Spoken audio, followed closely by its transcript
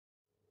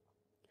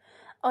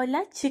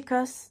Hola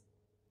chicos,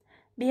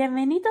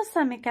 bienvenidos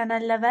a mi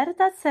canal La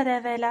Verdad se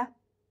Revela.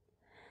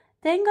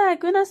 Tengo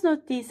algunas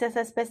noticias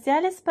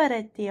especiales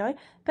para ti hoy,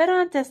 pero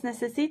antes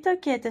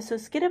necesito que te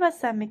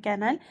suscribas a mi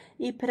canal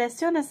y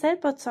presiones el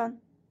botón.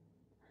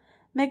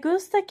 Me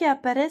gusta que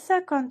aparezca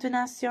a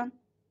continuación.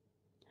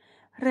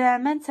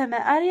 Realmente me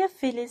haría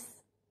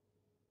feliz.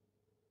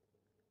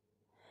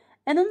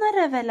 En una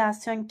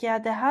revelación que ha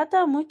dejado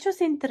a muchos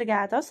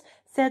intrigados,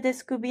 se ha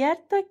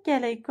descubierto que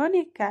la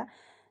icónica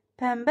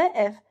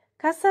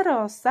Casa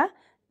Rosa,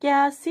 que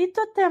ha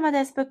sido tema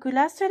de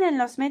especulación en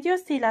los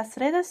medios y las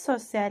redes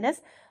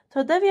sociales,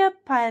 todavía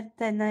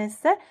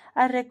pertenece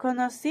al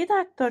reconocido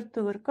actor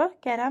turco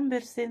Kerem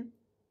Bursin.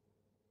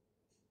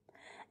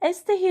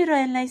 Este giro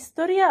en la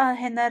historia ha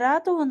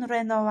generado un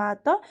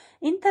renovado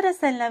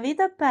interés en la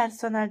vida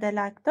personal del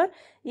actor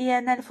y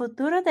en el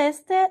futuro de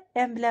esta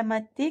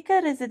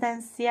emblemática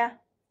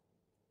residencia.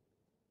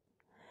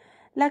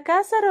 La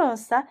Casa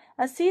Rosa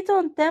ha sido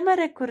un tema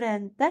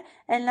recurrente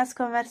en las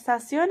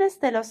conversaciones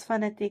de los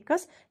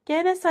fanáticos,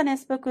 quienes han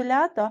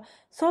especulado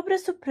sobre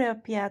su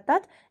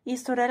propiedad y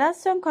su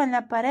relación con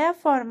la pareja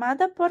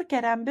formada por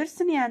Kerem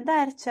Bursin y hande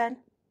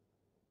ercel.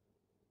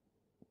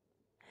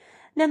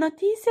 La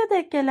noticia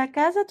de que la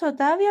casa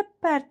todavía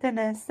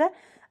pertenece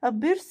a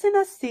Bursin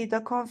ha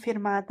sido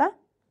confirmada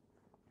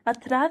a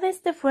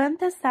través de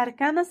fuentes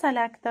cercanas al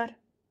actor.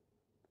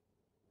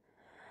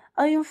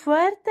 Hay un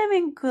fuerte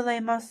vínculo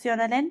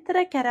emocional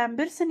entre Kerem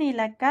Bursin y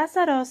la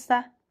Casa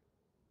Rosa.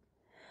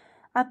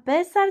 A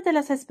pesar de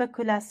las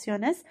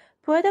especulaciones,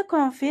 puedo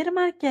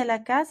confirmar que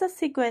la casa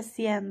sigue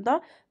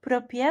siendo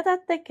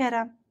propiedad de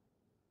Kerem.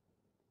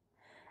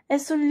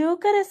 Es un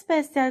lugar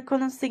especial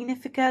con un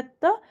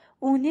significado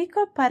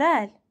único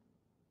para él,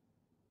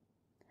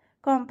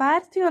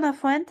 compartió una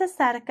fuente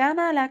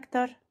cercana al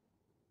actor.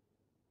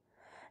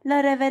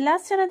 La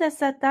revelación ha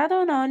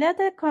desatado una ola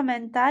de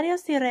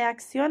comentarios y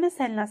reacciones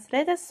en las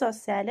redes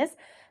sociales,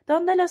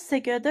 donde los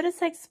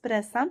seguidores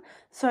expresan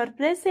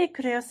sorpresa y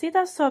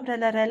curiosidad sobre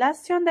la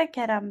relación de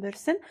Kerem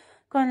Bursin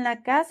con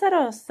la Casa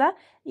Rosa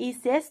y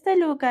si este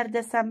lugar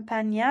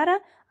desempeñará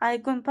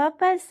algún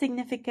papel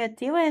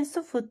significativo en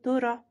su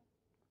futuro.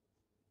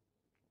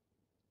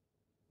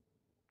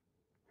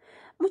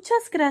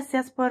 Muchas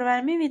gracias por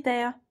ver mi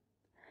video.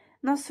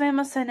 Nos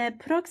vemos en el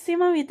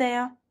próximo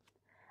video.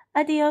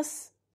 Adiós.